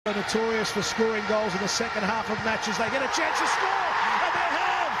are notorious for scoring goals in the second half of matches. They get a chance to score, and they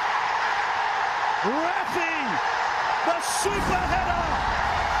have. Rafi, the super header.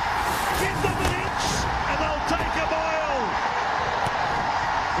 Give them an inch, and they'll take a mile.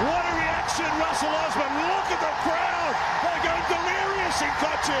 What a reaction, Russell Osborne. Look at the crowd. They're going delirious in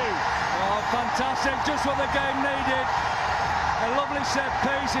Kochi. Oh, fantastic. Just what the game needed. A lovely set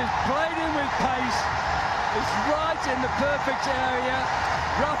piece. It's played in with pace. It's right in the perfect area.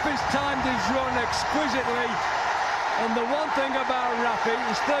 Rafi's timed his run exquisitely. And the one thing about Rafi,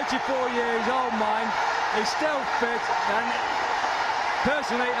 he's 34 years old, mind. He's still fit. And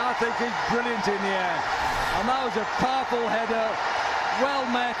personally, I think he's brilliant in the air. And that was a powerful header. Well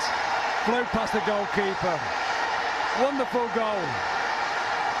met. Flew past the goalkeeper. Wonderful goal.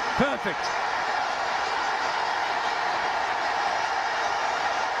 Perfect.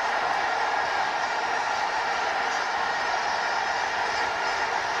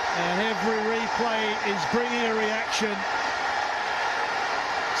 And every replay is bringing a reaction.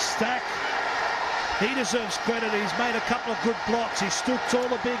 Stack, he deserves credit. He's made a couple of good blocks. He stood tall,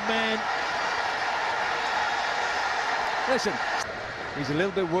 a big man. Listen, he's a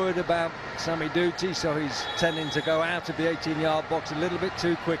little bit worried about Sammy Dootey, so he's tending to go out of the 18-yard box a little bit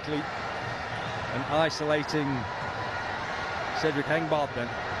too quickly and isolating Cedric Hengbart then.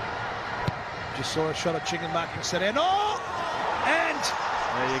 Just saw a shot of Chingenmark instead. And oh! And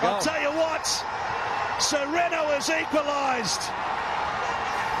there you go. I'll tell you what, Sereno has equalised.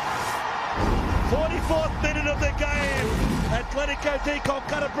 44th minute of the game. Atletico de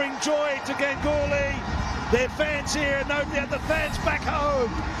Kolkata bring joy to Ganguly. Their fans here, no doubt the fans back home.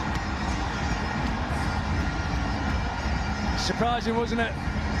 Surprising, wasn't it?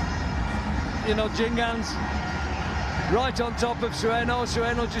 You know, Jingans right on top of Sereno.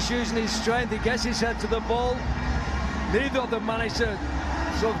 Sereno just using his strength. He gets his head to the ball. Neither of them managed to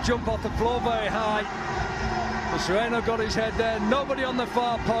sort of jump off the floor very high. But Sereno got his head there. Nobody on the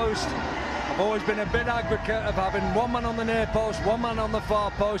far post. I've always been a big advocate of having one man on the near post, one man on the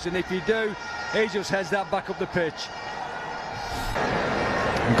far post, and if you do, he just heads that back up the pitch.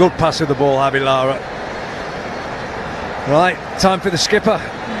 And good pass of the ball, Javi Lara. Right, time for the skipper.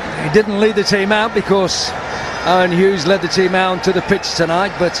 He didn't lead the team out because Aaron Hughes led the team out to the pitch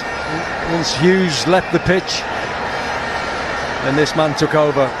tonight, but once Hughes left the pitch, and this man took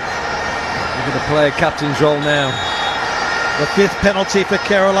over. He's going to play a captain's role now. The 5th penalty for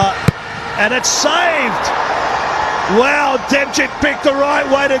Kerala, and it's saved. Wow, Debjic picked the right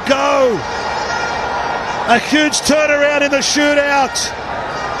way to go. A huge turnaround in the shootout.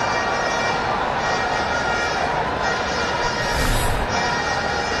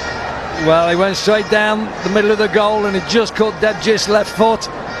 Well, he went straight down the middle of the goal and it just caught Debjic's left foot.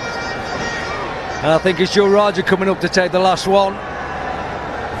 And I think it's Joe Raja coming up to take the last one.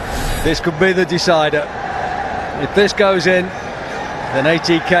 This could be the decider. If this goes in, then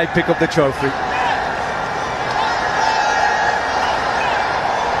ATK pick up the trophy.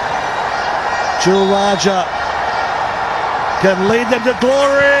 Jul Raja can lead them to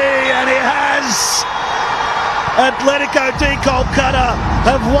glory, and he has. Atletico de Kolkata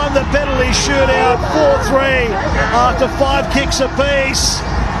have won the penalty shootout 4-3 after 5 kicks apiece.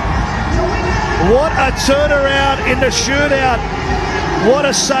 What a turnaround in the shootout. What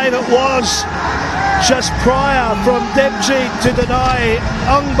a save it was just prior from Debjic to deny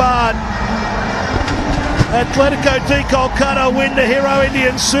Angbad. Atletico de Kolkata win the Hero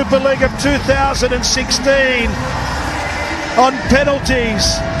Indian Super League of 2016 on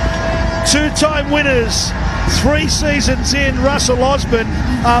penalties. 2-time winners, 3 seasons in, Russell Osborne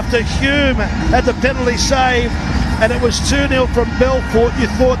after Hume had the penalty save, and it was 2-0 from Belfort. You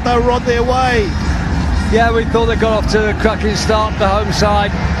thought they were on their way. Yeah, we thought they got off to a cracking start, the home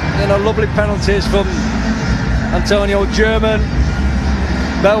side. Then lovely penalties from Antonio German,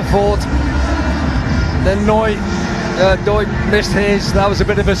 Belfort. Then Doig missed his. That was a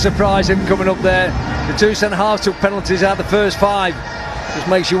bit of a surprise, him coming up there. The 2 centre-halves took penalties out the first 5. Just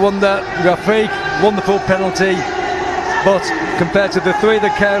makes you wonder. Rafiq, wonderful penalty. But compared to the 3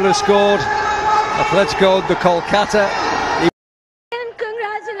 that Kerala scored, Atletico de Kolkata. And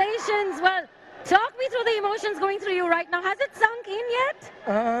congratulations. Well, talk me through the emotions going through you right now. Has it sunk in yet?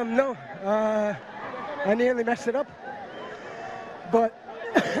 No. I nearly messed it up. But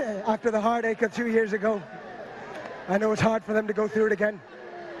after the heartache of 2 years ago, I know it's hard for them to go through it again.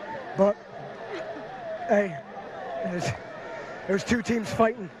 But, hey, there was 2 teams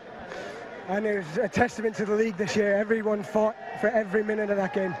fighting. And it was a testament to the league this year. Everyone fought for every minute of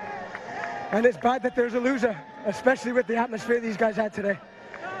that game. And it's bad that there's a loser, especially with the atmosphere these guys had today.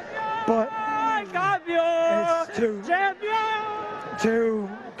 But it's to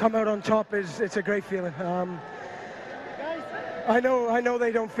come out on top it's a great feeling. I know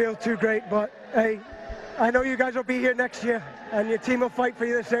they don't feel too great, but hey, I know you guys will be here next year, and your team will fight for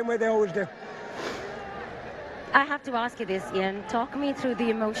you the same way they always do. I have to ask you this, Ian. Talk me through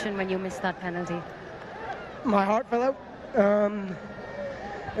the emotion when you missed that penalty. My heart fell out.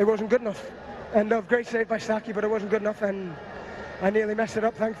 It wasn't good enough. And great save by Saki, but it wasn't good enough, and I nearly messed it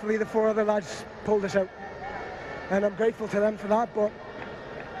up. Thankfully, the 4 other lads pulled us out, and I'm grateful to them for that. But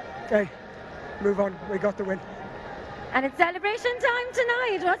hey, move on. We got the win. And it's celebration time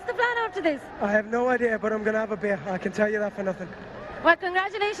tonight. What's the plan after this? I have no idea, but I'm going to have a beer. I can tell you that for nothing. Well,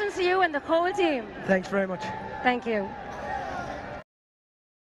 congratulations to you and the whole team. Thanks very much. Thank you.